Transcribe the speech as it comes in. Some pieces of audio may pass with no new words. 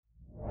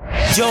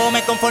Yo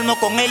me conformo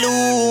con el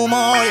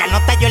humo, la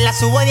nota yo la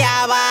subo de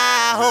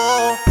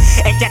abajo.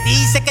 Ella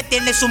dice que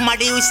tiene su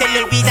marido y se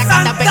le olvida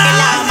cada vez que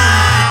la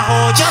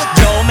amajo.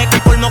 Yo me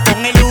conformo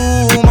con el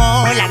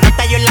humo, la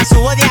nota yo la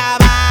subo de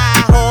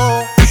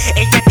abajo.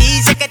 Ella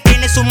dice que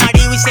tiene su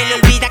marido y se le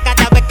olvida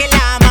cada vez que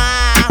la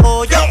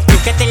amajo.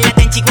 Tú que te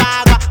late en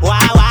Chihuahua,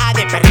 guau,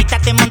 de perrita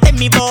te monté en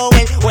mi Bowl,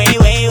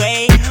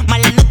 wey,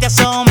 mala no te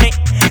asombre.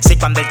 Si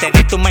cuando él te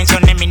dé tú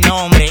menciones mi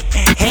nombre.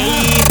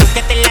 Hey, tú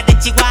que te late en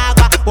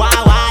Chihuahua,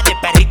 guau, de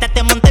perrita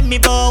te monté en mi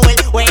Bowl,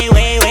 wey,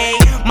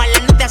 mala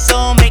no te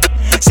asombre.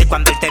 Si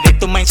cuando él te dé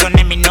tú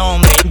menciones mi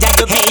nombre. Ya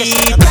yo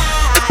hey, que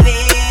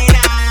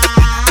cadena,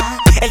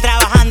 él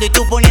trabajando y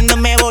tú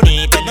poniéndome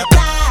bonito. Él no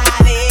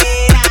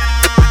cadena,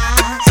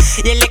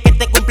 y él es que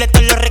te cumple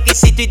todos los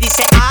requisitos y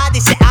dice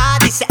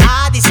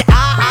dice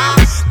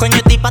coño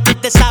tipa tú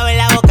te sabes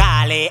las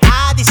vocales.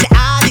 Dice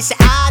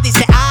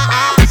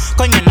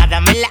coño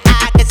nada me la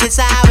que se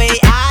sabe.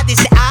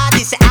 Dice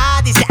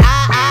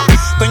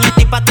coño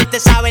tipa tú te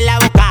sabes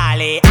las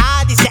vocales.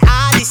 Dice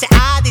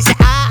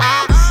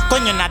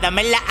coño nada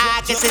me la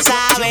que se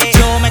sabe.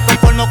 Yo me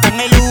conformo con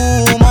el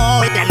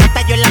humo, la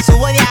nota yo la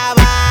subo de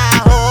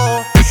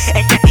abajo.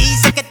 Ella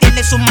dice que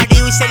tiene su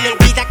marido y se le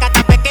olvida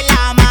cada vez que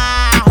la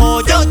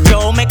amajo.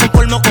 Yo me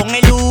conformo con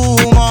el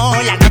humo,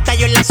 la nota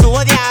yo la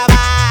subo de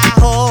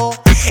abajo.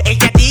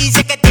 Ella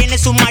dice que tiene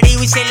su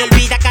marido y se le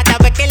olvida cada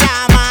vez que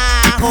la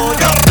amajo.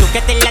 Tú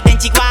que te late en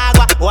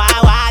Chihuahua,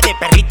 guau, de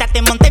perrita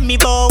te monté en mi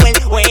Bowl,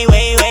 wey,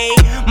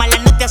 mala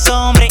no te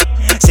asombre.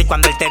 Si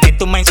cuando él te dé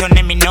tú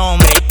menciones mi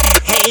nombre.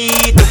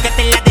 Hey, tú que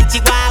te late en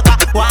Chihuahua,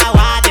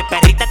 guau, de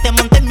perrita te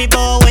monté en mi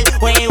Bowl,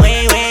 wey,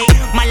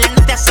 mala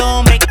no te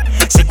asombre.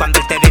 Si cuando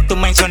él te dé tú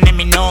menciones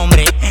mi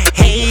nombre.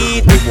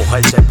 Hey, tu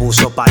mujer se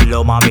puso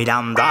paloma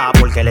Miranda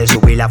porque le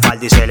subí la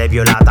falda y se le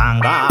vio la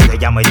tanga.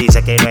 Ella me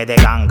dice que no es de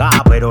ganga,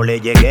 pero le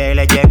llegué,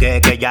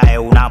 que ella es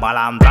una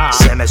malandra.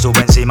 Se me sube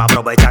encima,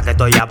 aprovecha que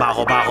estoy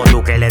abajo.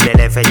 Tú que le del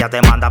F ya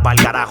te manda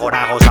pa'l carajo.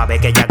 Sabe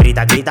que ella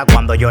grita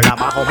cuando yo la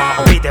bajo.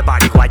 Viste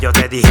parigua, yo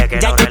te dije que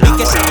ya no yo relajo.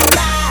 vi que se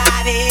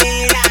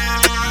cadena,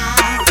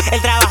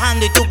 él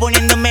trabajando y tú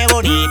poniéndome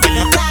bonito. Él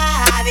no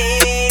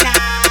cadena,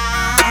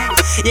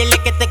 y él es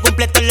que te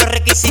cumple todos los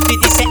requisitos y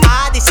dice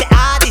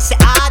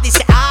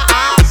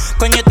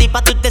coño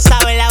tipa tú te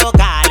sabes las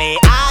vocales.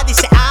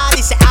 Dice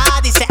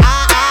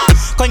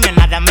coño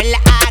nada me la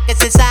que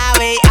se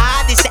sabe.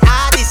 Dice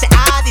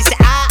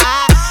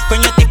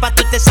coño tipa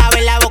tú te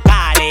sabes las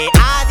vocales.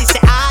 Dice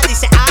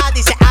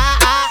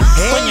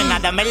coño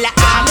nada me la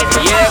que se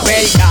sabe. Y es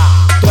verdad,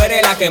 tú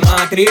eres la que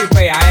más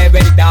tripea, es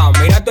verdad.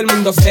 Mira, todo el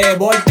mundo se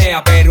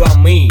voltea, pero a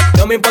mí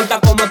no me importa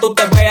cómo tú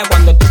te veas.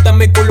 Cuando tú estás en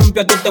mi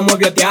columpio, tú te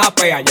mueves, te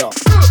apea yo.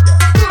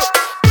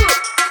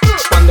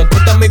 Cuando tú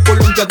estás en mi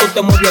columpio, tú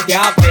te mueves, te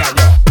apea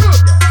yo.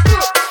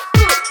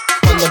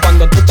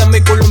 Cuando tú estás en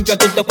mi columpio,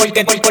 tú te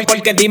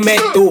porque dime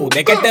tú,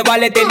 ¿de qué te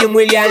vale tener un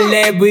William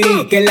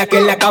Levy? Que en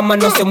la cama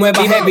no se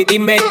mueva heavy.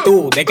 Dime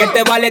tú, ¿de qué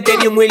te vale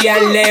tener un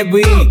William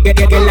Levy? Que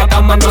en la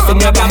cama no se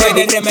mueva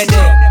heavy.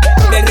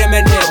 Del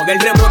remeneo, del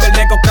remo, del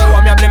recoqueo.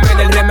 A mí hábleme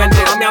del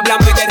remeneo, a mí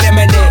háblame del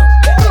remeneo.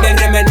 Del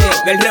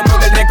remeneo, del remo,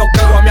 del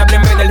recoqueo. A mí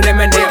hábleme del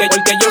remeneo.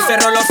 Porque yo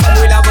cerro los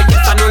ojos y la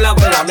belleza no la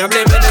veo. A mí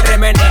hábleme del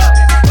remeneo,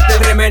 del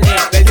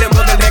remeneo, del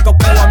remo, del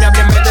recoqueo. A mí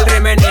hábleme del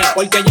remeneo.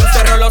 Porque yo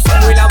cerro los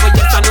ojos y la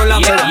belleza no la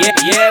veo.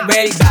 Y es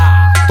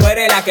verdad, tú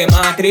eres la que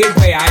más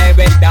tripea, es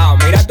verdad.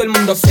 Mira, todo el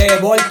mundo se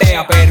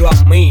voltea, pero a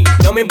mí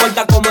no me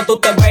importa cómo tú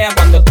te veas.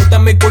 Cuando tú estás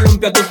en mi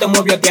columpio, tú te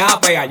mueves, te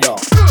apea yo.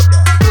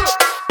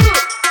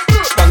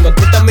 Cuando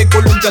tú estás en mi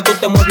columpio, tú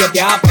te mueves,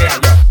 te apea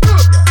yo.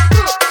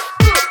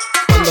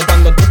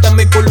 Cuando tú estás en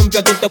mi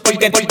columpio, tú te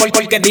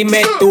porque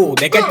dime tú,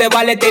 ¿de qué te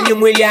vale tener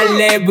un William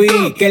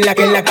Levy? Que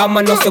en la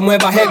cama no se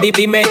mueva heavy.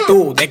 Dime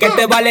tú, ¿de qué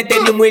te vale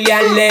tener un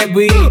William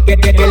Levy? Que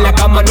en la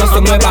cama no se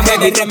mueva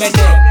heavy.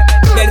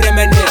 Del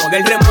remeneo,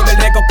 del remo, del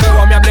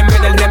recoqueo. A mí hábleme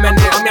del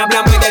remeneo, a mí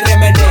háblame del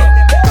remeneo.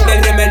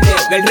 Del remeneo,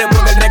 del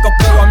remo, del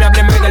recoqueo. A mí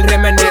hábleme del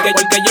remeneo.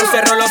 Porque yo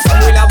cerro los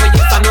ojos y la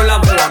belleza no la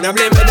veo. A mí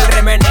hábleme del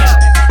remeneo,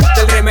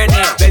 del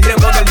remeneo, del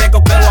remo, del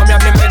recoqueo. A mí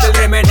hábleme del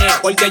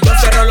remeneo. Porque yo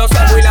cerro los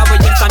ojos y la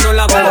belleza no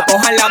la veo.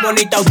 Cojan la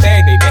bonita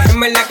ustedes y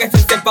déjenme la que se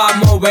sepa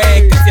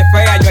mover. Que si es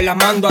fea yo la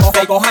mando a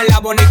hacer. Cojan la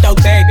bonita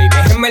ustedes y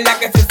déjenme la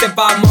que se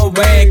sepa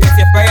mover. Que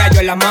si es fea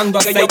yo la mando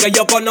a hacer. Que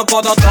yo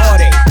conozco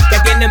doctores que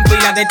tienen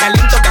pila de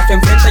talento, que se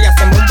enfrentan y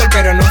hacen bumper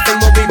pero no hacen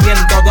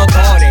movimiento.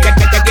 Doctores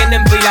que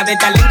tienen pila de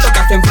talento,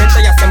 que se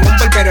enfrentan y hacen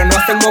bumper pero no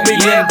hacen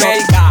movimiento.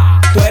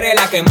 Tú eres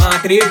la que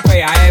más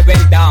tripea, es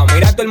verdad.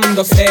 Mira, todo el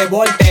mundo se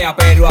voltea,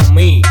 pero a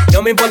mí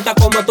no me importa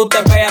cómo tú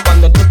te veas.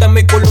 Cuando tú estás en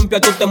mi columpio,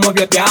 tú te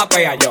mueves, te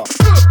apea yo.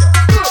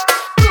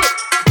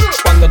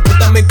 Cuando tú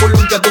estás en mi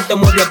columpio, tú te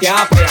mueves, te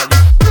apea yo.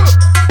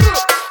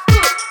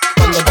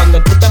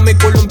 Cuando tú estás en mi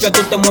columpio,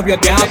 tú te mueves,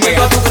 te apea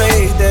yo. Tú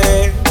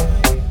creíste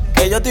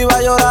que yo te iba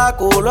a llorar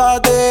culo a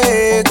ti,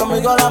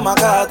 conmigo la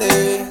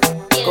macate.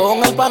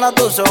 Con el pana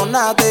tú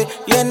sonaste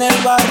y en el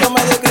barrio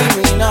me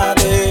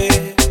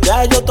discriminaste.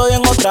 Ya yo estoy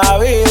en otra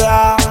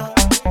vida,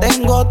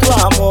 tengo otro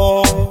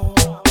amor.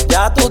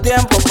 Ya tu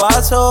tiempo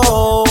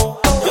pasó,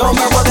 yo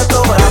me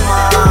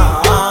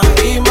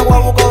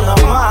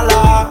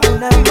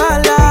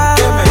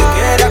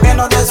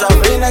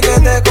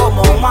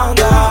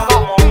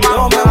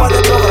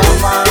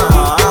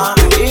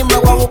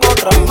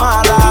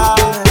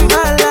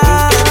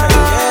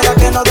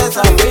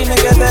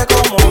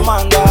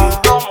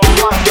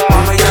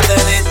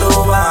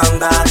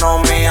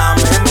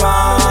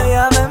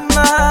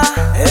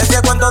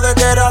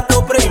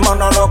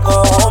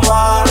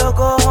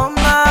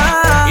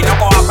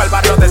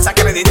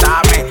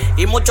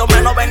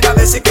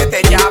decir que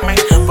te llame.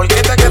 Porque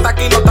este que está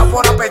aquí no está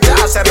por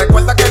apecharse.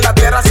 Recuerda que en la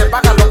tierra se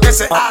paga lo que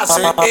se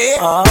hace.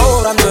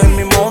 Ahora ando en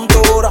mi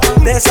montura,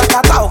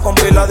 desacatado con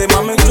pila de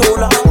mami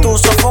chula. Tú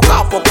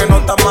sofocado porque no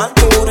estás mal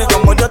dura. Y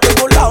como yo estoy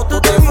burlado,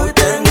 tú te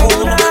fuiste en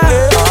una.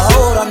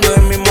 Ahora ando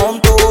en mi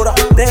montura,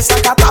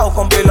 desacatado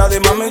con pila de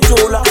mami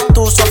chula.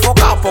 Tú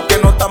sofocado porque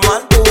no estás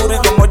mal dura. Y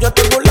como yo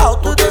estoy burlado,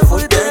 tú te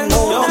fuiste en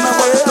una. Yo me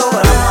voy a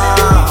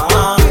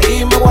programar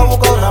y me voy a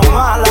buscar una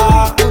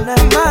mala. Que me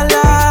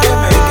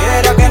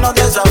quiera, que no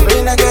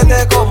desafine, que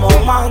te como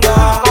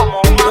manga.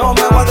 Yo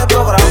me voy a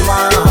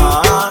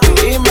desprogramar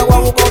y me voy a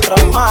buscar otra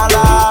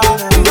mala. Que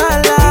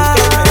me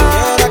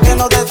quiera, que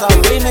no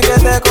desafine, que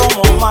te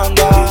como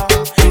manga.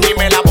 Y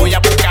me la voy a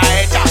buscar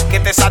hecha, que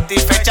te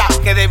satisfecha,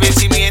 que de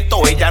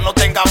vencimiento ella no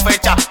tenga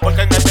fecha.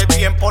 Porque en este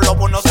tiempo lo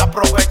bueno se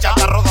aprovecha.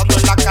 Está rodando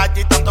en la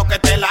calle y tanto que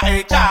te la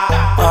echa.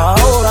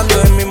 Ahora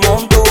ando en mi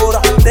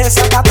montura,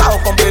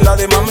 desacatado con pila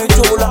de mami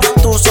chula.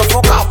 Tú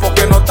sofocado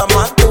porque no estás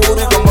más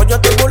dura. Y como yo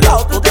estoy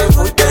burlado, tú te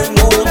fuiste en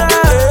una.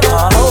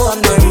 Ahora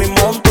ando en mi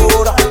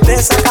montura,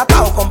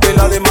 desacatado con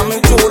pila de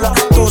mami chula.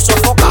 Tú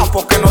sofocado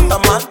porque no estás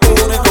más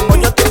dura. Y como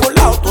yo estoy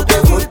burlado, tú te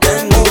fuiste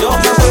en una. Yo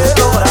me voy a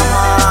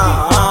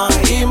programar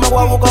y me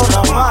voy a buscar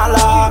una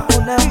mala. Que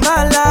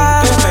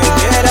me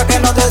quiera, que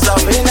no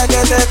desafine, que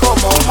te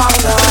como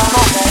manga.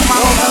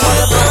 Yo me voy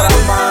a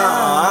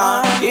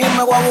programar y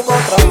me voy a buscar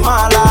otra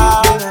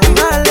mala. Que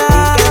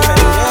me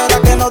quiera,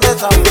 que no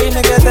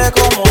desafine, que te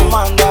como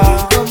manga.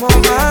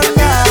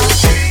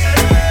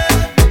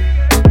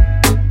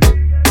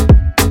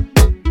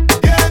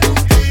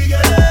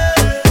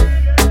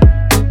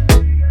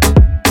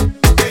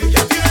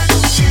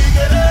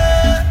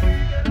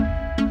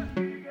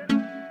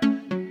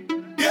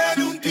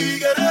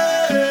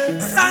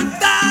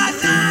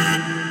 Santana,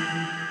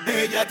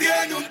 ella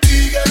tiene un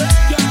tigre.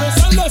 Y a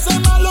pesar de ser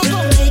malo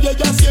con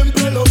ella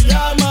siempre lo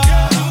llama.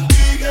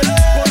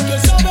 Porque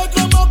sabe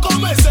cómo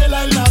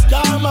comérsela en la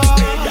cama.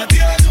 Ella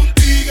tiene un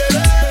tigre,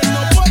 pero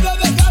no puede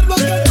dejarlo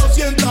que no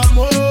sienta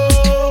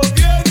amor.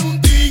 Tiene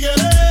un tigre,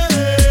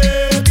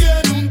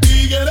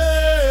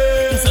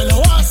 que se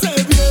lo hace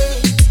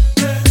bien,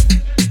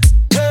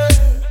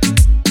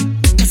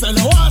 que se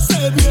lo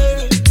hace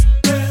bien,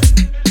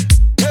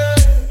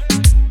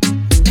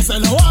 que se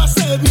lo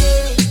hace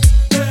bien,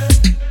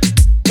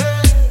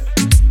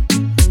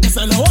 que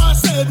se lo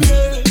hace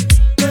bien.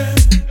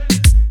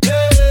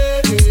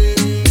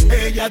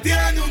 Ella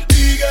tiene un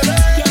tigre,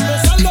 que a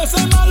pesar de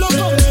ser malo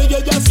con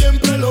ella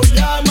siempre lo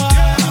llama.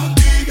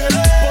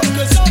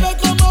 Porque sabe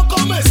cómo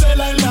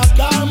comérsela en la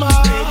cama.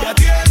 Ella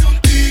tiene un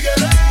tigre,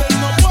 pero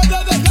no puede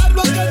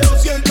dejarlo que no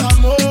sienta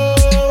amor.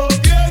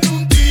 Tiene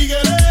un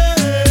tigre,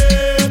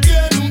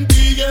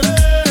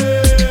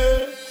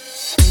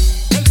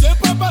 El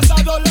tiempo ha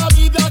pasado, la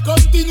vida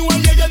continúa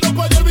y ella no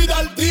puede olvidar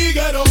al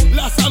tigre.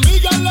 Las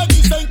amigas le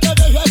dicen que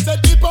deje a ese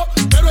tipo,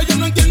 pero ellos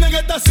no entienden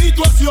esta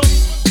situación.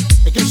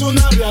 Es que es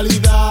una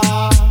realidad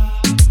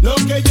lo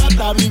que ella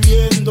está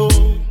viviendo.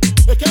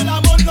 Es que el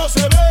amor no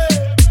se ve,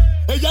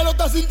 ella lo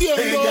está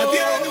sintiendo. Ella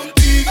tiene un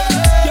tigre,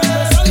 y a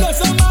pesar de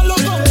ser malo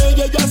con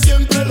ella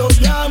siempre lo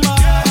llama.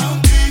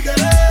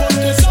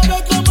 Porque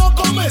sabe cómo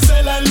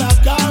comérsela en la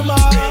cama.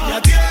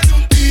 Ella tiene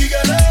un tigre,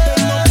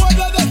 pero no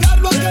puede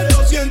dejarlo que no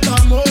sienta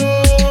amor.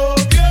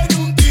 Tiene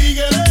un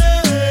tigre,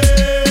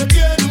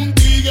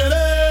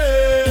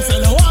 que se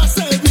lo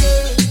hace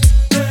bien,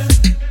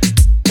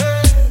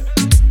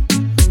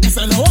 que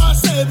se lo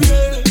hace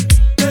bien,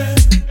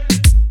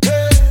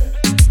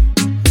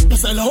 que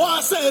se lo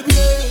hace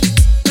bien,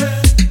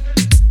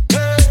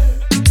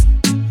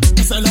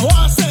 que se lo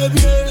hace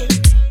bien.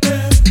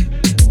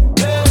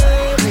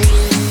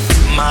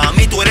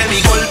 Mami, tú eres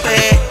mi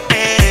golpe,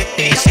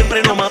 y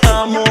siempre nos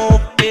matamos,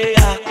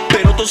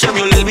 pero tú se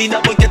me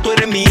olvida porque tú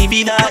eres mi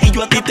vida y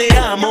yo a ti te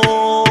amo.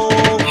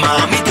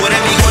 Mami, tú eres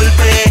mi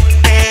golpe,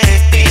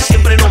 y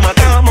siempre nos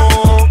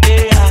matamos,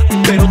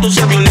 pero tú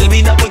se me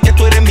olvida porque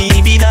tú eres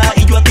mi vida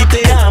y yo a ti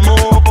te amo.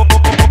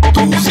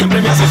 Tú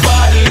siempre me haces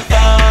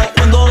falta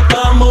cuando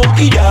estamos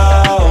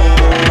quillados.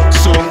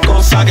 Son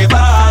cosas que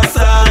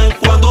pasan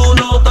cuando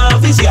uno está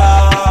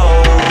aficiado.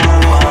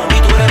 Mami,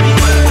 tú eres mi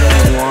golpe,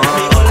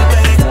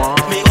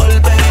 mi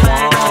golpe.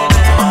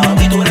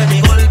 Mami, tú eres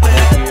mi golpe,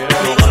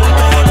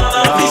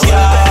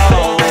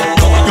 aficiado.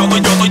 Yo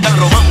estoy tan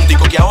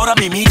romántico que ahora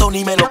mimito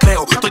ni me lo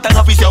creo. Estoy tan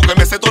aficiado que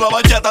me sé toda la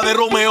bachata de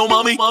Romeo,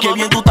 mami. Qué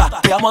bien tú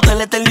estás, te amo hasta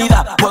la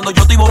eternidad. Cuando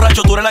yo estoy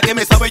borracho, tú eres la que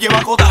me sabe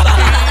llevar cotada.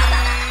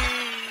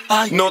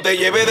 Ay, no te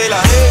lleves de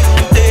la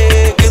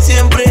gente que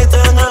siempre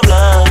están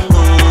hablando.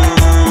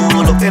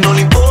 Lo que no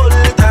le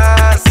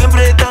importa,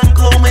 siempre están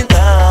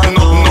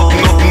comentando.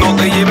 No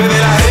te lleves de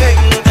la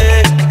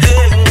gente.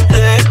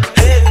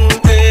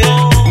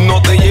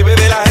 No te lleves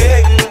de la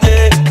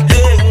gente.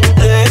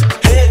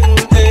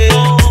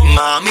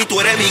 Mami,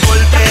 tú eres mi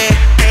golpe,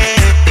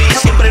 y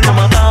siempre nos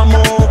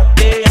matamos,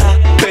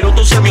 pero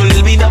tú se me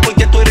olvida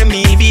porque tú eres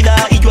mi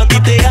vida y yo a ti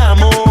te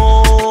amo.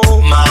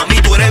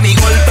 Mami, tú eres mi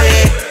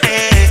golpe,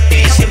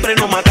 y siempre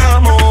nos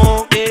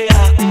matamos,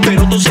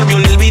 pero tú se me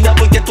olvida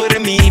porque tú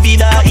eres mi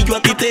vida y yo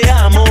a ti te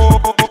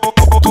amo.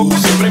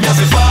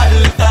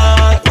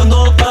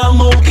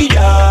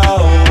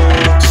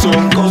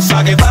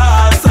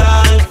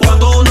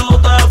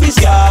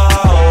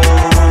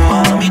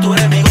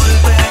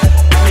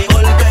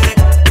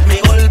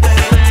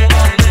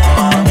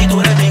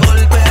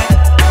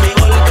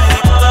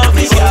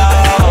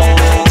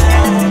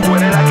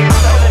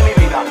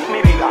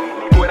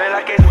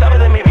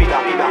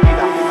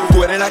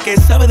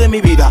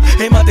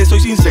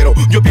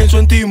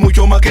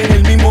 más que en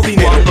el mismo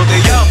dinero. Cuando te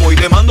llamo y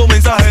te mando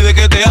mensaje de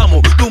que te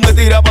amo, tú me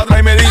tiras para atrás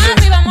y me dices,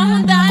 papi, vamos a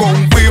juntar.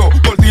 confío,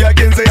 por ti a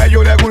quien sea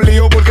yo le hago un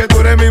lío, porque tú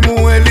eres mi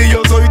mujer y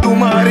yo soy tu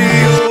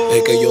marido.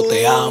 Es que yo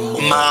te amo.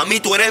 Mami,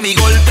 tú eres mi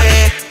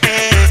golpe,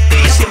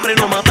 y siempre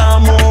nos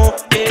matamos,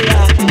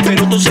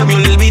 pero tú se me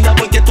olvida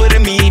porque tú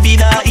eres mi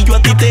vida y yo a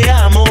ti te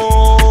amo.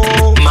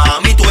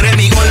 Mami, tú eres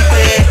mi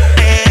golpe,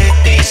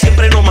 y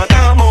siempre nos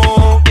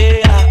matamos,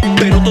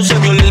 pero tú se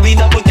me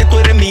olvida porque tú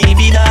eres mi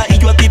vida y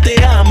yo a ti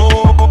te amo.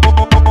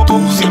 Tú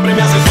siempre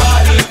me haces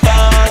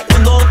falta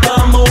cuando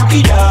estamos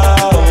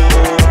quillados.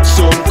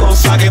 Son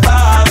cosas que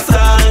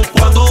pasan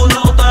cuando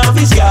uno está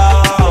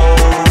viciado.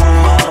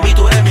 Mami,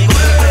 tú eres mi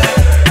golpe,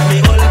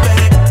 mi golpe,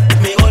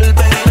 mi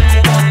golpe.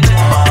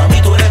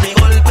 Mami, tú eres mi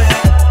golpe,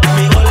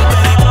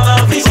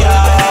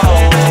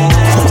 viciado.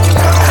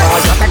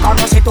 Yo te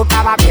conocí, tú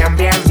estabas bien,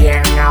 bien,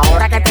 bien.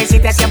 Ahora que te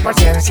hiciste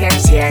 100%, 100,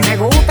 100. Me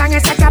gustan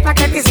esas chapas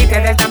que te hiciste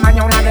del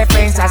tamaño de una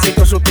defensa. Si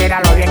tú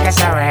supieras lo bien que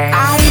se ve.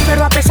 Ay,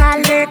 pero a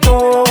pesar de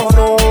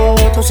todo,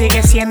 tú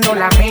sigues siendo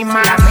la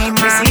misma, la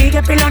misma. Me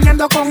sigues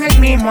piloneando con el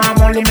mismo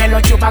amor y me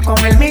lo chupa con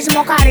el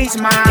mismo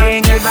carisma.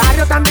 En el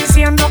barrio están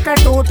diciendo que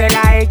tú te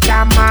la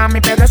echas,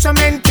 mami, pero eso es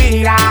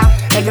mentira.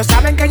 Ellos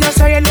saben que yo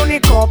soy el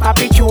único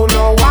papi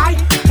chulo, guay,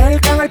 el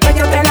que en el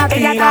pecho te la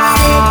tira. Ella está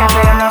hecha,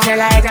 pero no se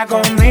la echa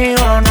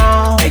conmigo,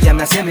 no. Ella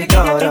me hace mi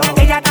coro.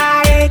 Ella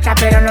está hecha,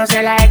 pero no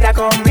se la echa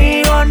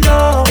conmigo,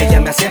 no. Ella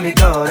me hace mi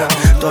coro.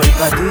 Estoy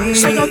pa' ti.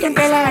 Soy yo quien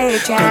te la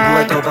echa. Estoy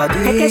puesto pa' ti.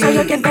 Es que soy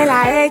yo quien te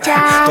la echa.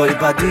 Estoy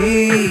pa'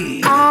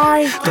 ti.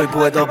 Ay, Estoy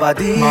puesto pa'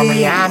 ti.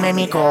 mami, ame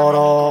mi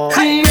coro.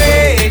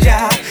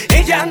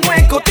 Ella no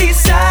es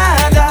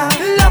cotizada,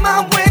 la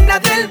más buena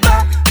del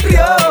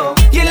barrio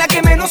y es la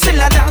que menos se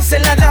la da, se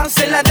la da,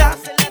 se la da.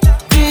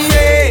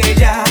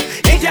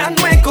 Ella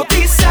no es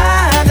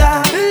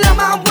cotizada, la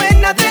más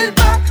buena del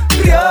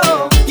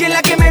barrio y es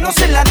la que menos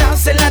se la da,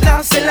 se la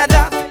da, se la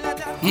da.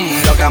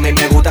 Lo que a mí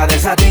me gusta de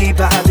esa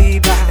tipa,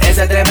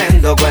 ese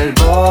tremendo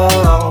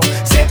cuerpo.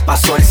 Se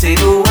pasó el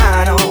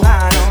cirujano,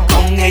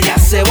 con ella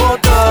se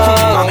botó.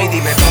 Mami,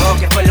 dime todo,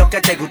 ¿qué fue lo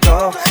que te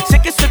gustó? Sé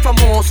que soy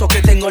famoso,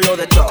 que tengo lo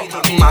de todo.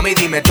 Mami,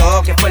 dime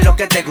todo, ¿qué fue lo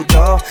que te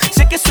gustó?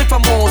 Sé que soy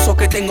famoso,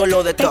 que tengo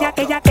lo de todo.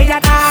 Ella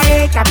está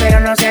hecha, pero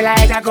no se la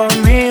echa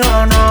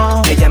conmigo,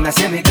 no. Ella me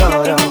hace mi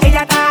coro.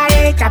 Ella está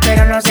hecha,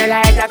 pero no se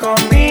la echa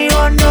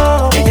conmigo,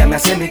 no. Ella me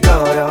hace mi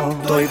coro.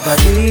 Estoy pa'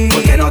 ti.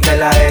 ¿Por qué no te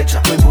la echa?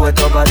 Estoy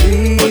puesto pa'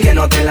 ti. ¿Por qué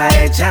no te la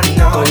echan?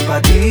 No. Estoy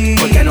pa' ti.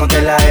 ¿Por qué no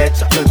te la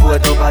echa? Estoy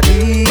puesto pa'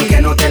 ti. ¿Por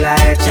qué no te la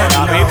echan?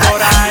 Yo la vi No.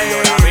 por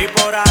ahí, la vi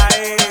por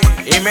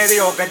ahí. Y me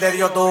dijo que te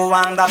dio tu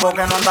banda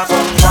porque no anda con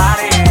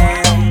party.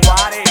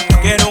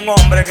 Quiero un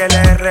hombre que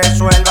le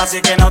resuelva,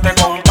 así que no te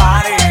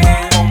compare.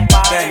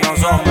 Que no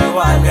somos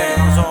iguales,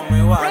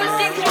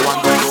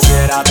 Cuando tú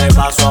quieras te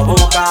paso a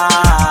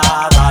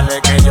buscar.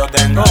 Dale que yo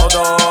tengo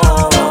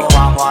dos.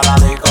 Vamos a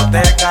la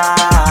discoteca.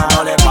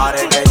 No le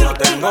pares que yo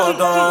tengo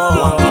dos.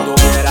 Cuando tú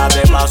quieras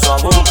te paso a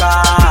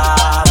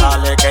buscar.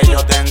 Dale que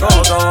yo tengo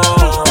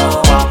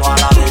dos. Vamos a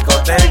la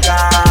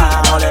discoteca.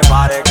 No le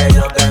pares que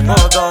yo tengo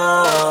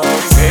dos.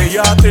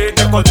 Ella a ti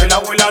te cortó el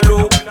agua y la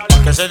luz.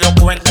 Porque se dio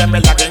cuenta en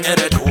verdad quién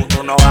eres tú.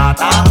 Tú no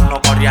gata, tú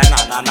no corrías na.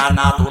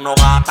 Tú no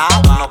gata,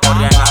 tú no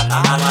corrías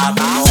na.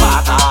 Tú no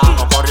gata, tú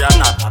no corrías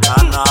na.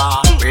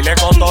 Pile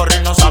cotorri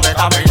no sabe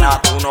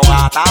caminar. Tú no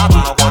gata, tú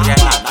no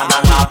corrías na.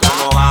 Tú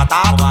no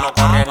gata, tú no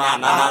corrías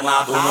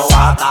na. Tú no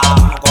gata,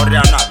 tú no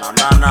corrías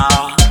na.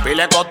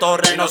 Pile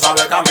cotorri no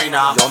sabe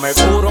caminar. Yo me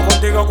curo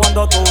contigo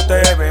cuando tú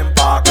te ven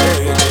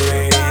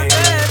paquete.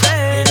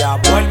 Ella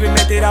vuelve y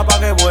me tira pa'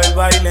 que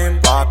vuelva y le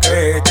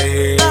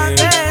empaquete.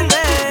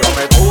 Yo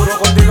me curo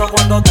contigo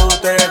cuando tú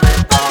te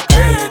ven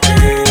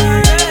paquete.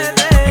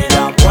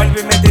 Ella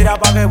vuelve y me tira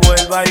pa' que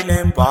vuelva y le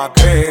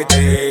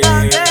empaquete.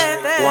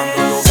 Cuando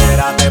tú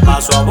quieras te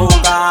paso a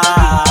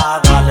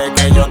buscar. Dale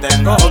que yo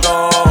tengo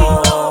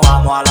dos.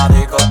 Vamos a la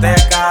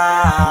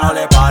discoteca. No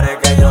le pares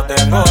que yo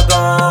tengo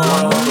dos.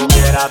 Cuando tú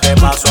quieras te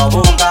paso a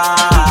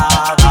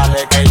buscar.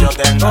 Dale que yo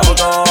tengo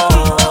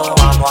dos.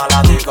 Vamos a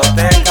la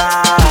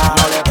discoteca.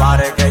 No le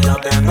pares que yo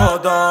tengo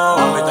dos.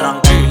 Mami,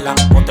 tranquila,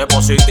 ponte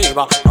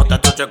positiva. No te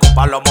truches con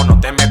palomo, no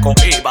te me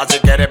cohibas. Si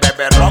quieres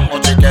beber ron o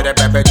si quieres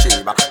beber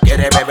chiva.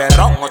 Quieres beber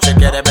ron o si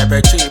quieres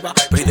beber chiva.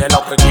 Pide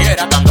lo que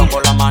quiera, canto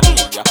con la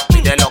manilla.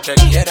 Pide lo que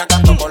quiera,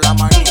 canto con la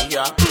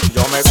manilla.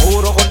 Yo me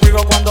curo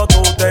contigo cuando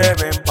tú te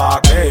ven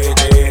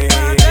paquete.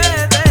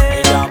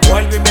 Ella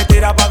vuelve y me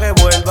tira pa' que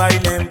vuelva y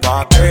le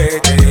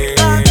empaquete.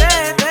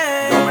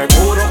 Yo me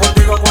curo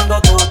contigo cuando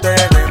tú te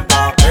ven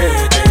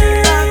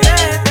paquete.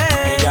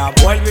 Ella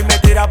vuelve y me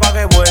tira pa'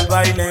 que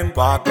vuelva y le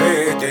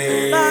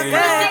empaquete.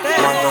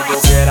 Cuando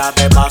tú quieras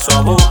te paso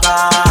a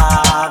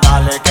buscar.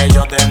 Dale que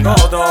yo tengo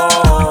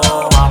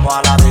dos. Vamos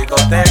a la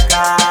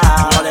discoteca.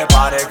 No le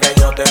pares que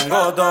yo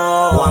tengo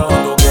dos. Cuando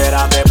tú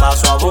quieras te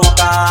paso a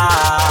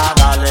buscar.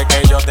 Dale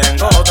que yo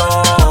tengo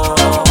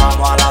dos.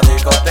 Vamos a la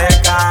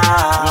discoteca.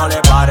 No le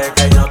pares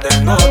que yo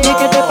tengo dos. Es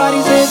que te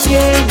parece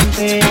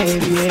siente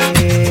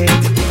bien.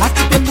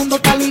 Aquí todo el mundo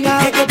está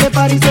ligado. Es que te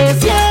parece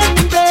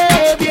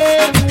siente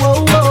bien.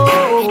 Wow,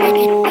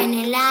 wow.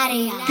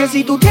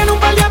 tienes un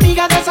par de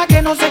amigas de esas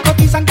que no se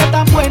cotizan, que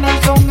tan buenas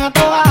y son a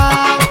todas,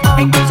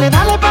 entonces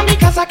dale pa' mi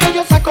casa que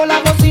yo saco la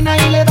bocina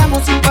y le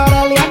damos sin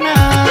pararle a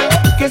nada.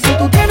 Que si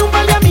tú tienes un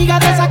par de amigas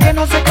de esas que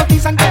no se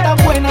cotizan, que tan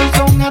buenas y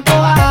son a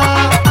todas,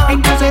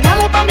 entonces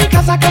dale pa' mi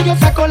casa que yo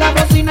saco la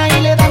bocina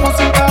y le damos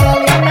sin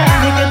pararle a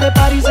nada. Y que te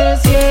party se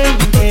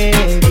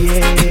siente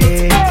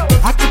bien,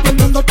 aquí todo el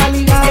mundo está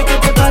ligado. Y que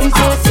te party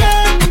se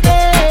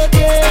siente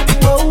bien,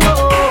 oh,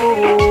 oh,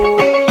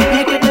 oh.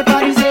 Y que te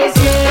party se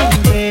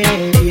siente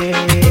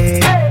bien,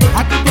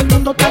 aquí todo el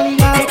mundo está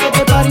ligado. Y que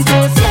te party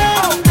se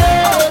siente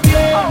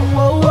bien, oh,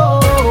 oh,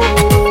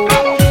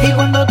 oh. Y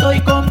cuando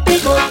estoy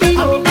contigo,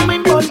 digo, a mí no me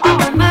importa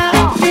más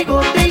nada.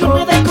 Digo,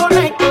 me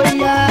desconecto y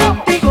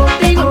ya. Digo,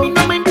 a mí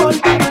no me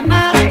importa más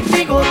nada.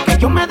 Digo, que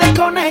yo me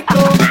desconecto.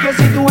 Que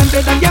si tu gente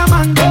están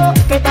llamando,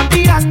 te están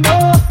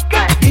tirando,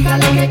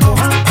 dígale que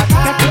cojan pa'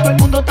 acá. Que aquí todo el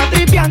mundo está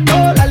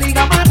tripeando, la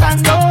liga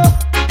matando.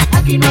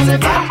 Aquí no hace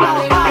falta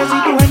de que si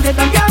tu gente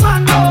están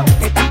llamando,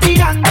 te están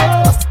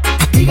tirando,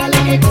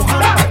 dígale que cojan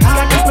pa' acá.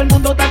 Que aquí todo el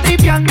mundo está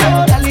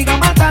tripeando, la liga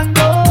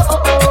matando.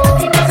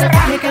 Aquí no hace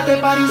falta. Y es que te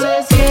party se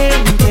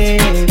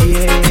siente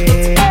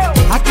bien,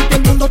 aquí todo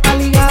el mundo está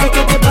ligado. Es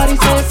que te party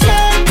se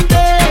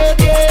siente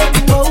bien,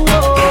 oh,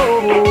 oh,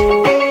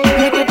 oh.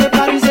 Y es que te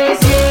party se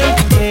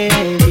siente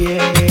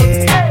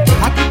bien,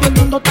 aquí todo el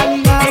mundo está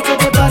ligado. Es que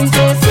te party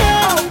se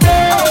siente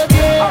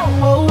bien,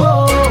 oh,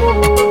 oh,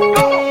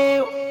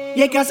 oh. Y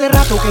es que hace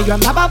rato que yo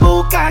andaba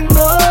buscando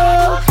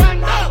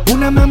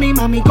una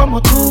mami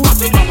como tú,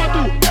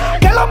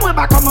 que lo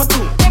mueva como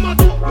tú,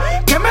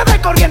 que me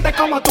dé corriente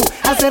como tú.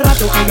 Hace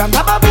rato que yo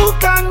andaba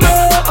buscando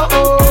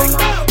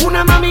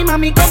una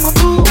mami como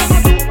tú,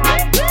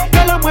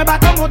 que lo mueva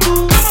como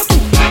tú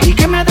y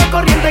que me dé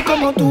corriente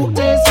como tú.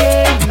 Se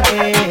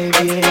siente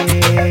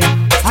bien,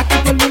 aquí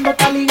todo el mundo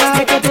está ligado.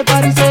 Es que te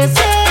party se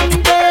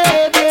siente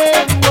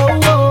bien, oh,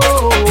 oh,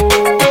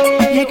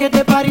 oh. Y es que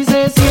te party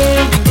se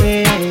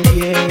siente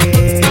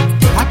bien,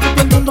 aquí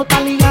todo el mundo está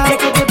ligado. Es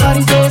que te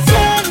party se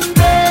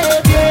siente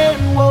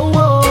bien, oh, oh,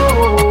 oh.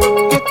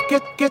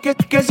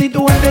 Que si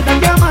tu gente te están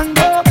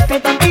llamando, te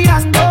están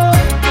tirando,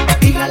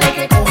 dígale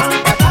que cojan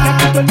pa' acá. Que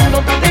aquí todo el mundo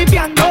está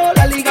tripeando,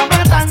 la liga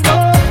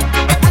matando.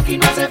 Aquí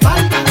no hace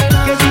falta de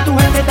nada. Que si tu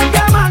gente te están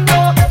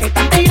llamando, te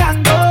están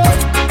tirando,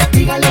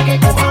 dígale que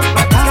cojan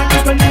pa' acá. Que aquí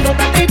todo el mundo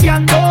está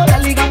tripeando, la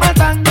liga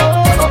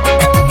matando.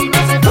 Aquí no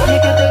hace falta. Y es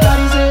que te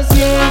party se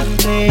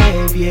siente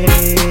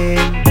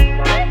bien,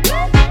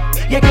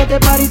 y es que te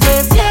party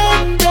se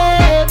siente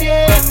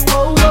bien,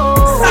 oh,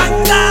 oh.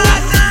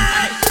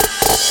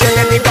 Yo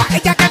le digo a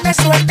ella que me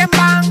suelte en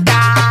banda.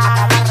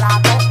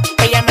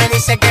 Ella me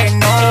dice que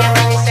no,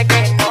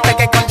 que el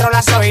que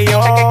controla soy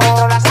yo.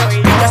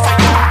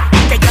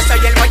 Que yo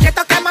soy el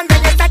bolleto que manda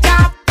en esta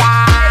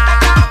chapa.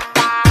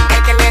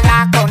 El que le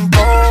da con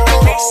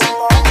todo,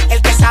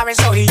 el que sabe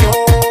soy yo.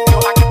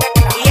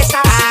 Y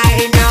esa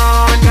ay,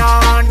 no,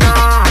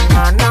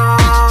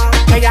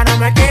 ella no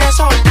me quiere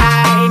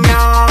soltar. Ay,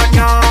 no,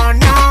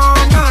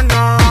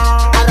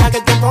 ahora que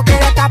el tiempo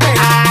quiere estar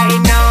pegado. Ay,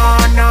 no,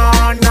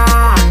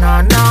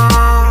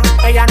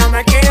 ella no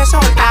me quiere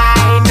soltar.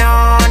 Ay, no,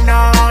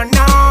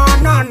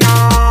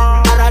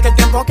 ahora que el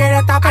tiempo quiere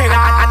estar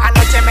pegado.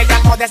 Anoche me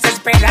llamó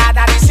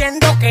desesperada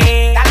diciendo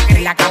que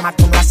en la cama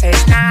tú no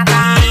haces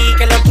nada, y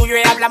que lo tuyo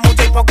es hablar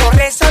mucho y poco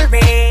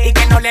resolver, y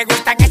que no le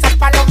gustan esas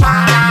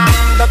palomas.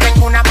 Yo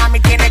tengo una mami,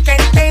 tiene que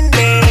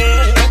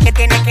entender que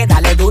tiene que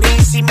darle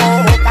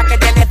durísimo pa' que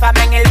te dé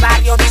fama en el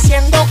barrio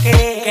diciendo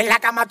que en la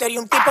cama tú eres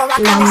un tipo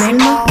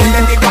bacanísimo. Yo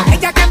le digo a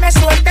ella que me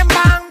suelte en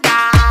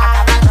banda.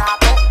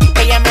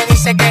 Ella me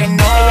dice que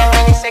no,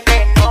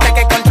 que el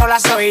que controla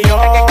soy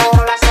yo.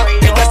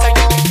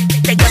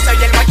 Que yo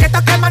soy el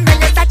bolleto que manda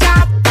en esta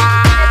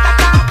chapa.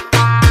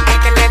 El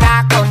que le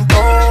da con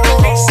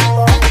todo,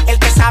 el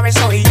que sabe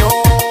soy yo.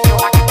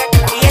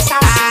 Y esa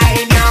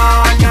ay,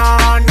 no,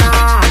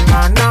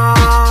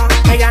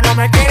 ella no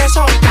me quiere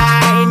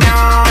soltar. Ay,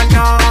 no,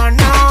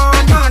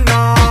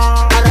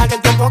 ahora que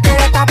el tiempo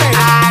quiere estar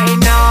pegado. Ay,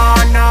 no,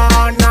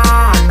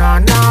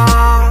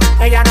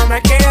 ella no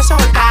me quiere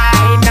soltar.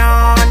 Ay,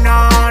 no,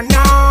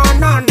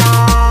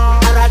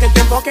 ahora que el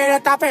tiempo quiere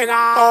estar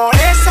pegado. Por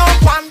eso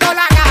cuando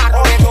la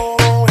agarro le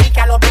doy,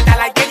 que al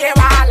hospital hay que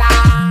llevarla.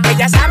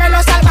 Ella sabe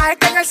lo salvaje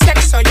que en el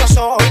sexo yo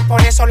soy,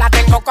 por eso la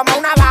tengo como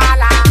una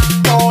bala.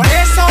 Por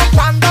eso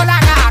cuando la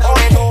agarro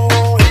le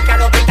doy, que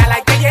al hospital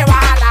hay que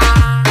llevarla.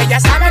 Ella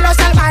sabe lo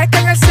salvaje que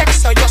en el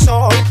sexo yo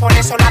soy, por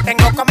eso la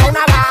tengo como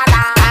una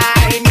bala.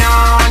 Ay,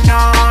 no,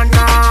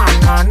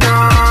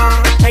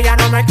 ella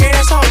no me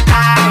quiere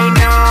soltar. Ay,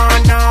 no,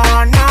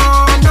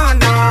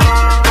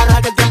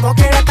 ahora que el tiempo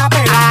quiere estar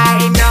pegado.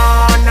 Ay, no,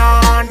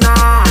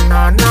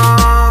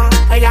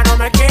 ella no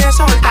me quiere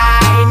soltar.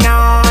 Ay,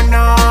 no,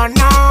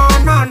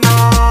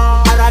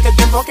 ahora que el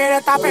tiempo quiere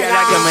estar pegado.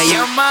 La que me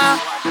llama,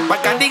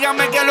 bacán,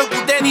 dígame qué es lo que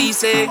usted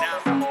dice.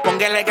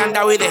 Póngale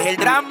candado y deje el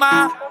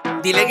drama.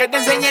 Dile que te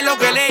enseñe lo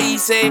que le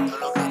hice.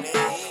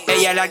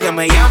 Ella es la que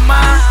me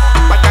llama,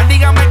 bacán,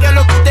 dígame qué es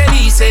lo que usted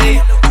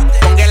dice.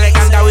 Póngale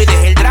candado y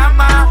deje el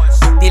drama.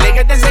 Dile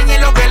que te enseñe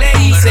lo que le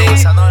hice.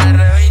 Es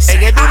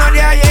que tú no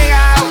le has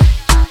llegado.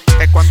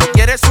 Que cuando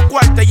quieres su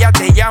cuarto ella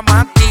te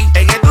llama a ti.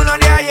 Es que tú no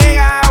le has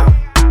llegado.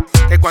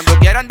 Que cuando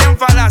quieran de en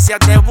falacia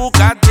te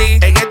busca a ti.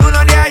 Es que tú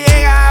no le has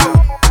llegado.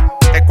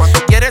 Que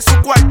cuando quieres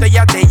su cuarto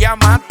ella te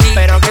llama a ti.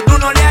 Pero que tú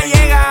no le has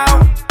llegado.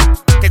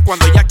 Que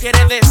cuando ella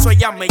quiere de eso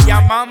ella me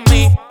llama a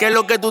mí. Que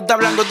lo que tú estás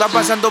hablando está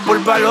pasando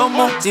por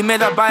palomo. Si me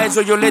da pa'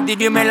 eso yo le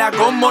tiro y me la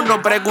como.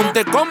 No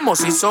pregunte cómo,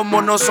 si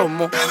somos no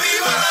somos.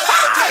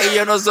 Y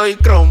yo no soy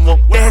cromo.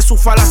 Deje su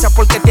falacia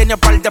porque tiene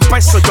par de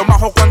pesos. Yo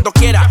majo cuando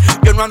quiera,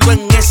 yo no ando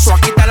en eso.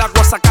 Aquí está la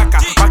guasa caca,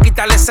 pa'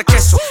 quitarle ese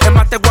queso. Es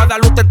más de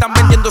Guadalupe, están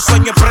vendiendo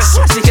sueños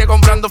presos. Sigue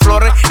comprando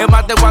flores, es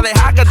más de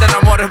Guadeja que te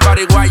enamores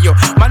pariguayo.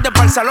 Mande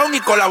pa'l salón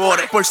y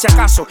colabore. Por si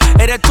acaso,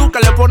 eres tú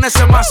que le pones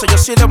ese mazo. Yo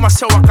soy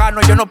demasiado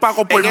bacano, yo no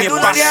pago por mi espacio. Es que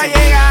tú no le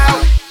has llegado.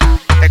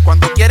 Que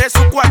cuando quieres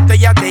su cuarto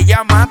ella te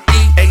llama a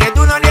ti. Es que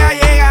tú no le has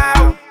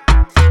llegado.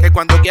 Que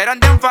cuando quieran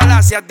de en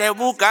falacia te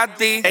busca a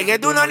ti. Es que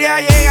tú no le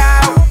has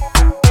llegado.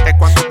 Que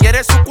cuando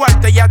quieres su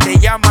cuarto ella te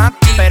llama a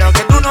ti. Pero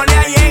que tú no le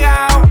has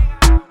llegado.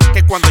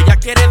 Que cuando ella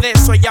quiere de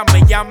eso ella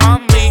me llama a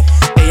mí.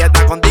 Ella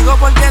está contigo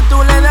porque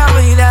tú le das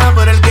vida.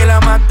 Pero el que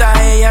la mata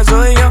ella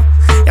soy yo.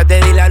 Ya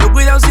te di la luz,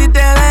 cuidado si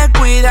te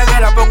descuida.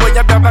 Que la pongo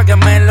ya pa' que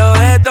me lo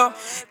deto.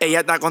 Ella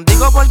está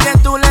contigo porque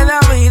tú le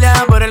das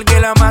vida. Pero el que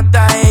la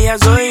mata ella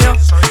soy yo.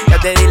 Ya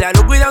te di la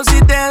luz, cuidado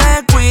si te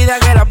descuida.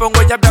 Que la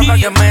pongo ya pa'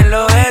 que me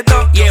lo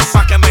deto. Y es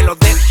pa' que me lo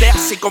dete,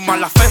 así como a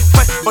la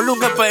Fefe. Ponle un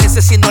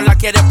GPS si no la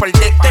quieres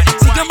perderte.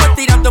 Sígueme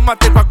tirando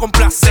mate pa'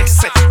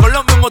 complacerse. Con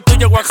lo mismo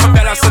tuyo voy a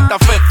cambiar a Santa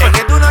Fe. Es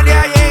que tú no le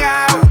has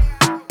llegado.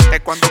 Que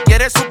cuando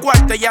quieres su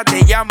cuarto ella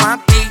te llama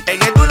a ti. Es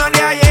que tú no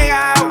le has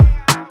llegado.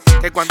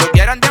 Que cuando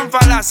quieran de en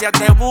falacia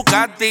te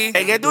busca a ti.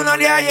 Es que tú no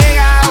le has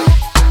llegado.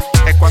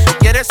 Que cuando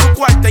quieres su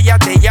cuarto ella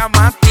te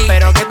llama a ti.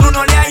 Pero que tú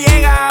no le has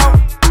llegado.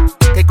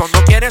 Que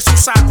cuando quieres su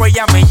saco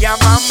ella me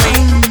llama a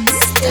mí.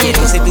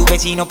 Quiero ser tu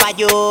vecino pa'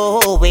 yo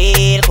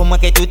ver cómo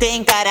es que tú te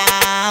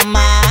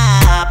encaramas.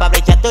 Pa'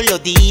 brechar todos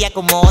los días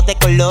cómo te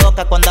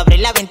coloca cuando abres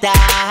la ventana.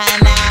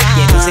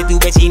 Quiero ser tu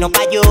vecino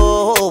pa'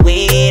 yo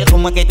ver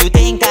cómo es que tú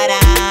te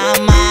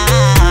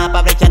encaramas.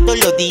 Pa' brechar todos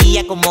los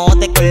días cómo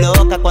te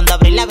coloca cuando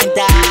abres la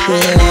ventana.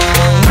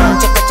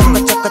 Chaca,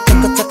 chaca, chaca,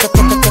 chaca, chaca,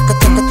 chaca, chaca,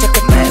 chaca,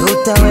 chaca. Me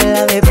gusta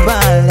verla de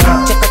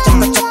espalda. Chaca,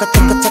 chaca, chaca,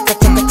 chaca, chaca,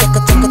 chaca, chaca,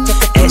 chaca,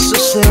 chaca. Eso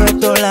se ve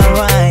toda la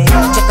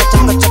vaina. Chaca,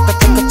 chaca, chaca,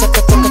 chaca,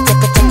 chaca, chaca,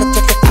 chaca, chaca,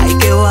 chaca. Ay,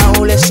 que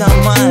baúl esa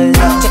mala.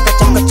 Chaca,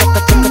 chaca,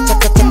 chaca, chaca,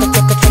 chaca, chaca,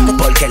 chaca, chaca.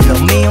 Porque lo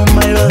mío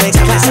me lo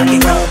descarga.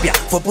 Copia,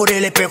 fue por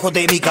el espejo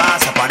de mi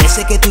casa.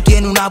 Parece que tú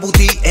tienes una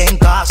boutique en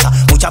casa.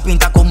 Mucha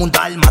pinta como un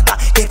dálmata.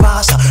 ¿Qué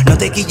pasa? No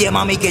te quille,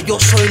 mami, que yo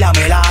soy la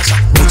melaza.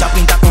 Mucha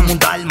pinta como un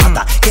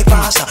dálmata. ¿Qué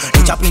pasa?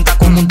 Mucha pinta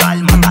como un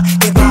dálmata.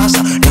 ¿Qué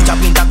pasa? Mucha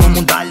pinta como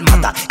un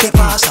dálmata. ¿Qué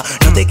pasa?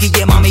 No te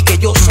quille, mami, que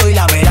yo soy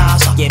la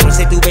melaza. Quiero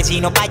ser tu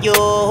vecino pa'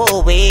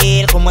 yo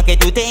ver cómo es que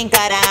tú te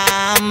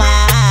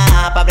encaramas.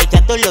 Pa'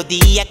 brechar todos los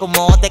días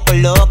cómo te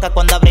coloca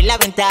cuando abres la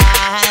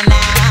ventana.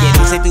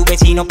 Quiero ser tu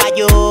vecino pa'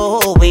 yo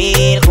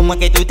ver cómo es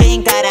que tú te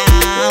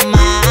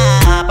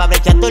encaramas. Pa'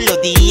 brechar todos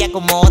los días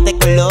cómo te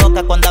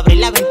coloca cuando abres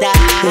la ventana.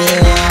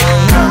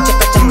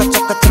 Chaca, chaca,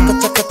 chaca, chaca,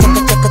 chaca,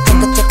 chaca, chaca,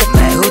 chaca, chaca.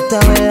 Me gusta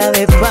verla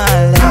de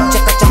espalda.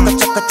 Chaca, chaca,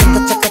 chaca,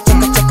 chaca, chaca,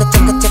 chaca, chaca,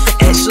 chaca,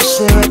 chaca. Eso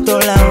se ve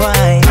toda la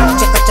vaina.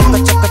 Chaca,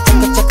 chaca, chaca,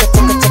 chaca, chaca,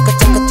 chaca, chaca,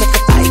 chaca,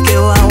 chaca. Ay, que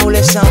baúl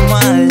esa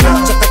mala.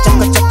 Chaca,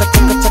 chaca, chaca,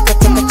 chaca, chaca,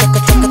 chaca, chaca,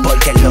 chaca.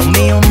 Porque lo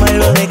mío me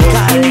lo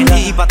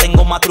descarga.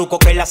 Tengo más trucos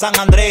que la San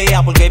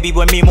Andrea. Porque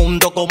vivo en mi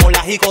mundo como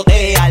la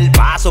jicotea. Al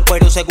paso,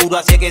 pero seguro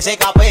así es que se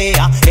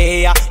capea.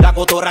 Ella, la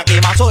cotorra que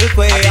más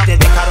solfea. A ti te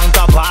dejaron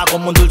tapar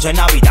como un dulce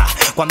Navidad.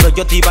 Cuando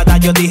yo te iba a dar,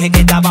 yo dije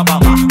que estaba pa'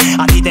 más.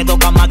 A ti te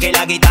toca más que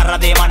la guitarra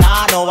de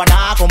Maná. No va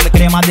nada, con mi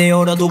crema de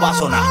oro tú vas a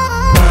sonar.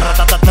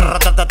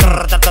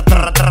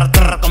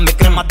 Con mi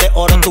crema de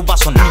oro tú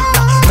vas a sonar.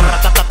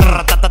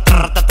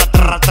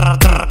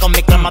 Con mi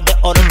crema de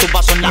oro tú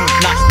vas a sonar.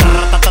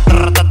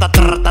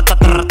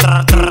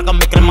 Con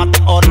mi crema de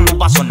oro tú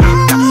vas a sonar.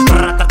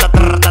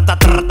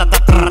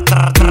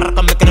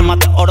 Con mi crema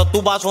de oro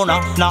tú vas a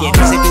sonar.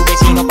 Quiero ser tu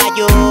vecino pa'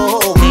 yo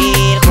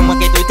ver cómo es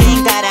que tú te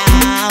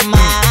encaramas.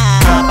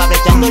 Pa'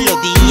 brechar todos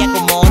los días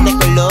cómo te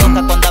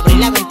coloca cuando abres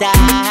la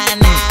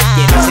ventana.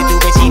 Quiero ser tu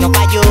vecino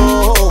pa' yo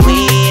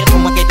ver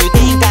cómo es que tú te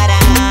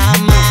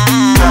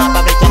encaramas.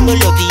 Pa' brechar todos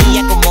los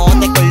días cómo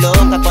te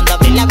coloca cuando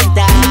abres la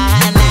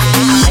ventana.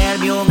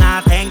 Hacerme un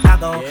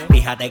atentado,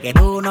 fíjate que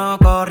tú no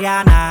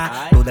corrías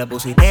nada. Tú te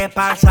pusiste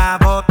para el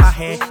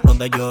sabotaje,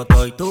 donde yo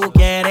estoy tú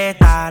quieres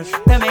estar.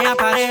 Te me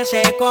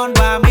aparece con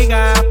tu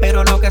amiga,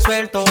 pero lo que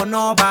suelto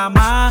no va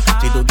más.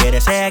 Si tú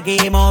quieres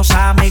seguimos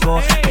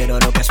amigos, pero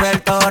lo que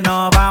suelto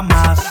no va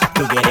más.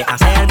 Tú quieres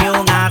hacerme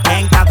un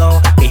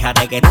atentado,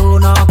 fíjate que tú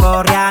no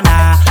corrías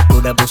nada.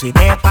 Tú te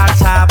pusiste para el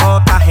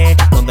sabotaje,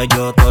 donde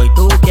yo estoy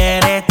tú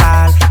quieres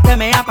estar. Te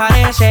me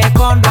aparece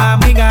con tu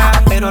amiga,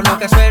 pero lo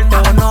que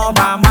suelto no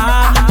va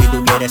más. Si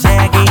tú quieres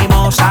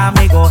seguimos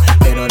amigos,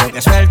 pero lo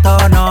que suelto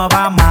no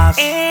va más.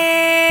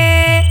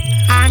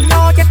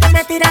 Anoche te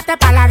me tiraste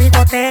pa' la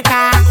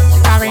discoteca.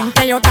 Saben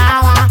que yo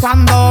estaba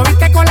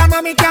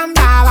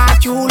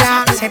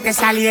te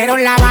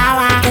salieron la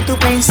baba. Que tú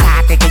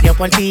pensaste que yo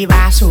por ti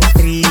iba a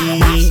sufrir.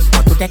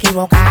 O tú te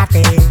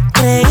equivocaste.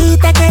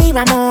 Creíste que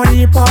iba a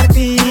morir por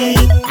ti.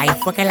 Ahí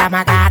fue que la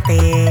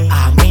mataste.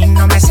 A mí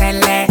no me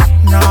cele,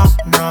 no.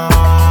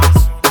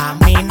 A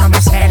mí no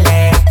me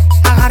cele.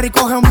 Agarra y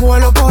coge un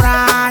vuelo por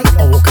ahí.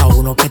 O busca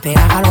uno que te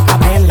haga los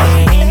papeles.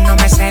 A mí no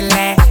me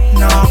cele,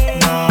 no.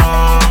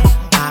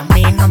 A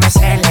mí no me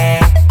cele.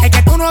 Es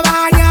que tú no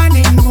vayas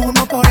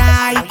ninguno por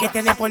ahí. Que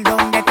te dé por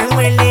donde te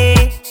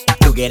duele.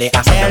 Tú quieres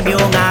hacerme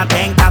un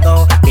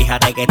atentado.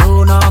 Fíjate que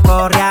tú no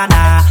corrías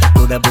nada.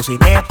 Tú te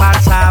pusiste para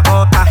el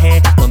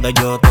sabotaje. Donde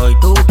yo estoy,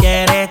 tú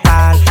quieres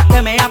estar.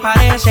 Que me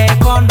aparece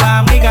con la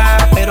amiga.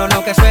 Pero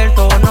lo que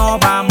suelto no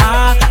va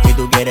más. Si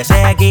tú quieres,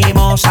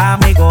 seguimos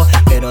amigos.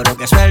 Pero lo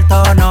que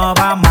suelto no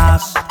va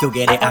más. Tú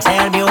quieres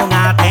hacerme un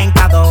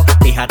atentado.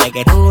 Fíjate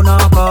que tú no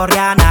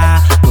corrías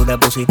nada. Tú te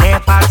pusiste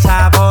para el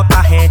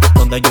sabotaje.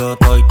 Donde yo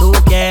estoy, tú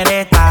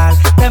quieres estar.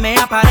 Que me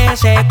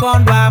aparece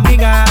con tu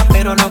amiga.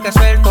 Pero lo que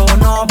suelto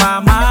no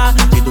va más.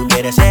 Si tú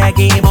quieres,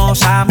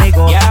 seguimos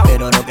amigos.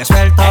 Pero lo que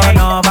suelto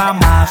no va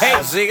más.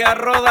 Sigue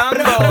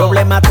rodando.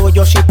 Problema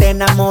tuyo si te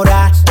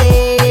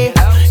enamoraste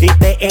y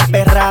te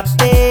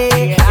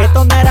esperraste.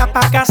 Esto no era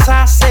pa'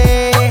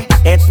 casarse,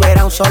 esto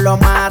era un solo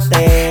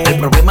mate. El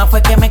problema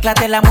fue que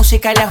mezclaste la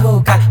música y la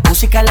juca.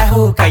 Música y la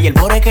juca y el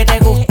more que te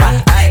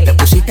gusta. Te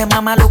pusiste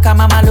mamaluca,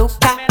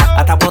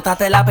 hasta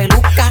botaste la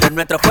peluca. Lo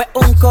nuestro fue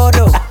un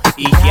coro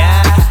y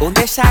ya, un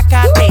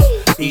desacate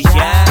y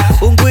ya,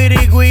 un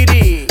guiri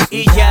guiri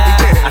y ya.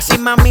 Así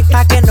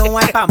mamita que no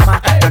hay pa'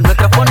 más. Lo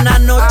nuestro fue una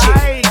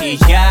noche y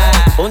ya,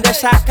 un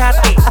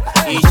desacate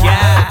y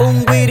ya,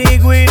 un guiri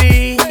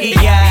guiri y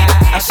ya.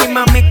 Así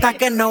mamita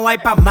que no hay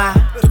pa' más.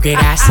 Tú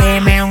quieres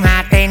hacerme un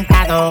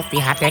atentado.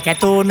 Fíjate que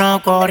tú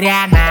no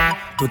corrías nada.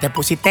 Tú te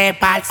pusiste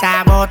pa'l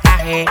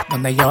sabotaje.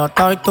 Donde yo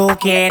estoy, tú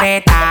quieres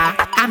estar.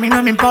 A mí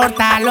no me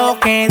importa lo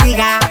que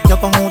diga. Yo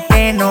con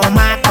usted no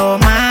mato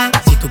más.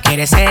 Si tú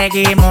quieres,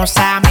 seguimos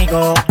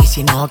amigos. Y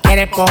si no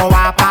quieres, pues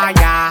va pa'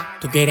 allá.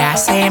 Tú quieres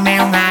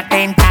hacerme un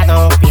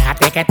atentado.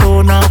 Fíjate que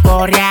tú no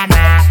corrías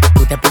nada.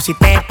 Tú te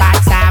pusiste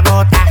pa'l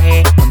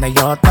sabotaje. Donde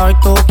yo estoy,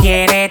 tú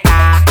quieres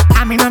estar.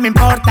 A mí no me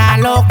importa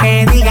lo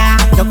que diga.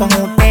 Yo con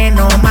usted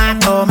no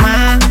mato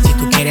más. Si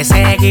tú quieres,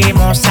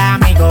 seguimos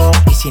amigos.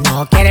 Y si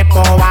no quieres,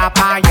 pues va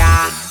pa'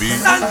 allá.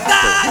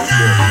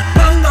 Santana.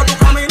 Manda tu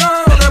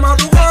caminado de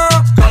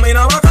madrugada.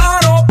 Camina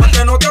bacano pa'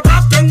 que no te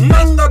atrasten.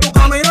 Manda tu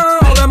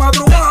caminado de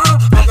madrugada.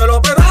 Pa' que los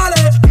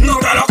pedales no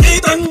te lo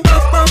quiten.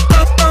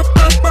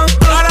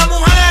 A las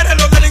mujeres,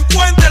 los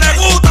delincuentes les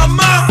gustan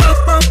más.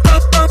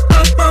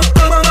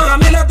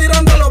 Camina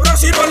tirando los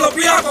brazos y por los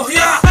pies a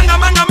cojear.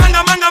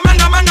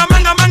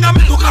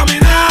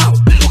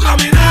 Tu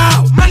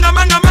caminado.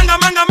 Camina tirando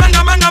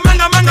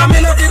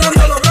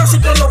los brazos y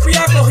por los pies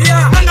a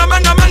cojear.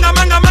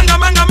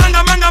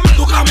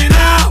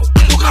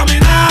 Tu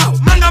caminado.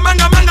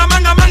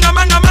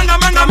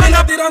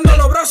 Camina tirando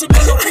los brazos y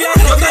por los pies a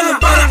cojear. Yo tengo un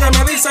pana que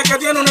me dice que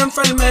tiene una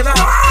enfermedad,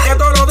 que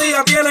todos los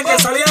días tiene que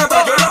salir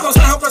atrás. Yo le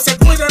aconsejo que se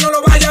cuide, no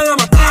lo vayan a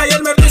matar. Y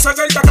él me dice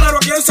que él está claro a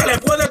quién se le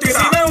puede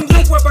tirar. Si ve un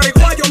grupo de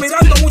paraguayos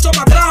mirando mucho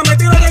para atrás, me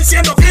tiran el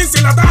 115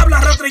 y la tabla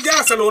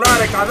retrillada.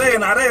 Celulares,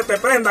 cadena, arete,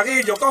 prenda,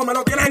 guillo, todo me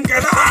lo tienen que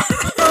dar.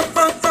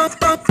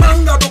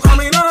 Manda tu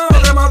caminado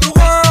de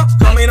madrugada.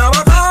 Camina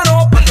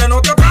bacano pa' que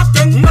no te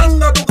atrasten.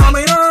 Manda tu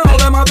caminado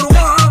de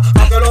madrugada.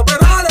 Pa' que los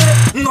pedales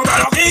no te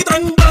lo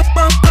quiten.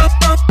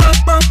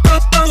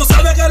 Tú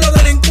sabes que los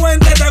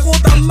delincuentes te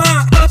gustan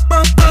más.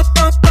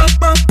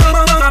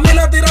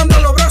 Camina tirando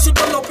los brazos y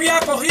por los pies a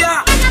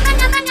cojear.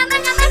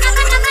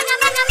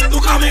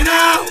 Tu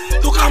caminado.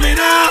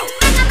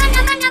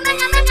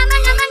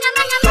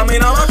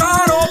 Camina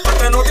bacano pa'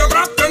 que no te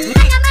atrasten.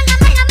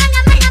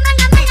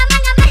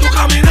 Tu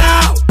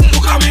caminado.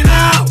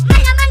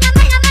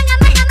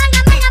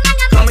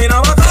 Camina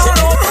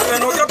bacano pa' que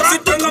no te atrasten. Si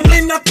tú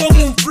caminas con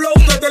un flow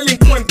de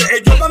delincuente,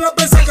 ellos van a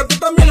pensar que tú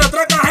también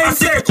atracas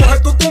gente. Coge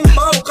tu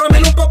tumbao,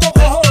 camina un poco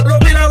cojo. Los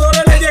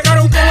miradores le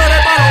llegaron con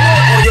el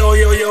palo.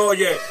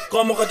 Oye,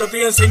 como que te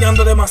estoy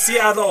enseñando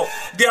demasiado.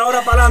 De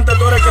ahora para adelante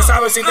tú eres el que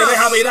sabe si te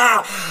deja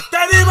virar. ¡Te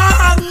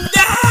divan!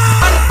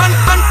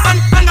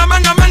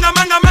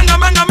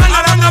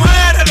 A las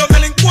mujeres, los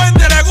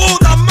delincuentes les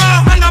gustan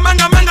más.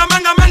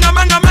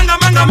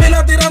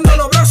 Camina tirando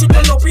los brazos y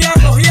por los pies a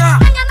cojear.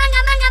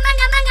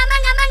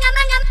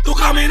 Tu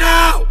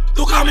caminado.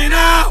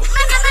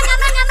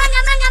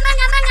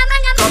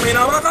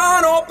 Camina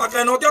bacano pa'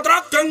 que no te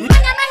atrasten.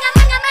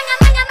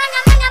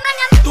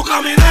 Tu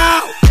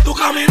caminado.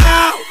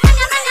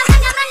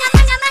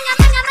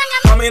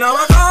 Camina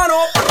bacano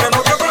pa' que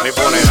no te atrasten.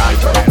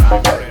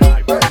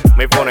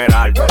 Mi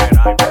funeral.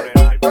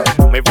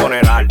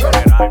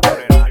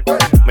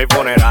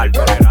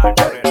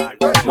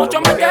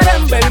 Muchos me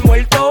quieren ver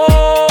muerto,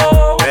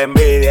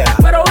 Envidia.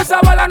 pero esa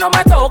bala no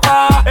me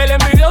toca. El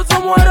envidioso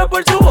muere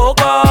por su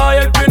boca. Y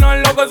al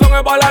final lo que son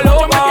es bala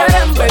loca. Muchos me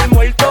quieren ver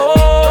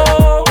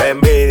muerto,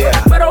 Envidia.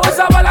 pero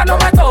esa bala no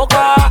me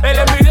toca. El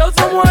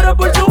envidioso muere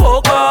por su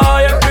boca.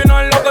 Y al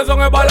final lo que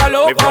son es bala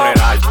loca.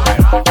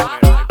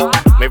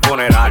 Mi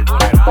funeral.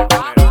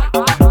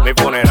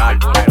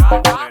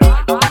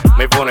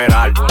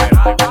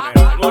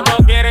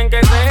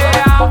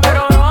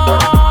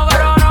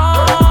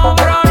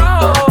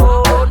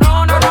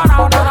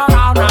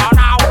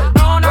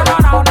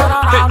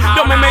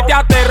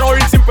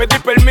 pedí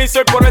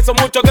permiso y por eso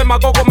muchos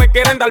demagogos me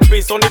quieren dar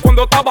piso. Ni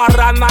cuando estaba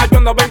rana, yo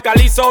andaba en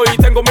calizo y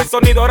tengo mi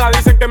sonido, ahora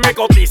dicen que me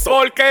cotizo.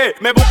 ¿Por qué?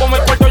 Me busco mi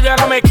cuarto y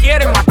ahora me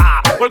quieren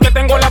matar. Porque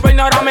tengo la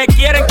vaina, ahora me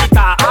quieren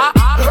quitar.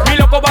 Mi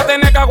loco va a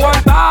tener que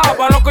aguantar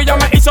para lo que ya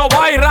me hizo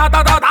baila,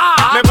 ta, ta, ta.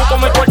 Me busco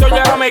mi cuarto y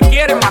ahora me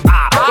quieren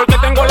matar. Porque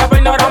tengo la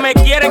vaina, ahora me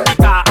quieren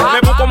quitar.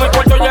 Me busco mi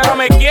cuarto y ahora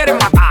me quieren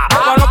matar.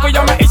 Para lo que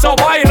ya me hizo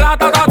baila,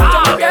 ta, ta, ta.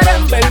 Muchos me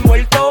quieren ver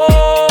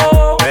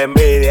muerto.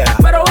 Envidia.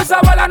 Pero esa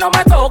bala no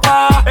me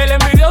toca. El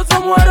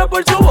envidioso muere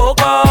por su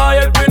boca. Y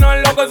al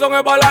final lo que son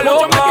es bala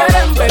loca. Muchos me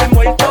quieren ver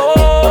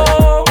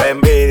muerto.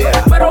 Envidia.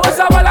 Pero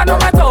esa bala no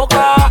me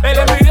toca. El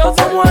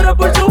envidioso muere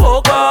por su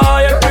boca.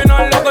 Y al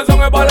final lo que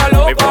son es bala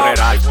loca. Mi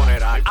funeral,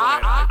 funeral,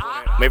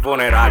 mi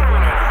funeral,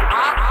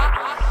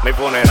 mi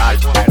funeral,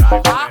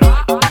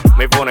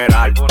 mi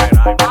funeral.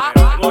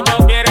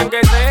 Muchos quieren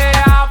que sea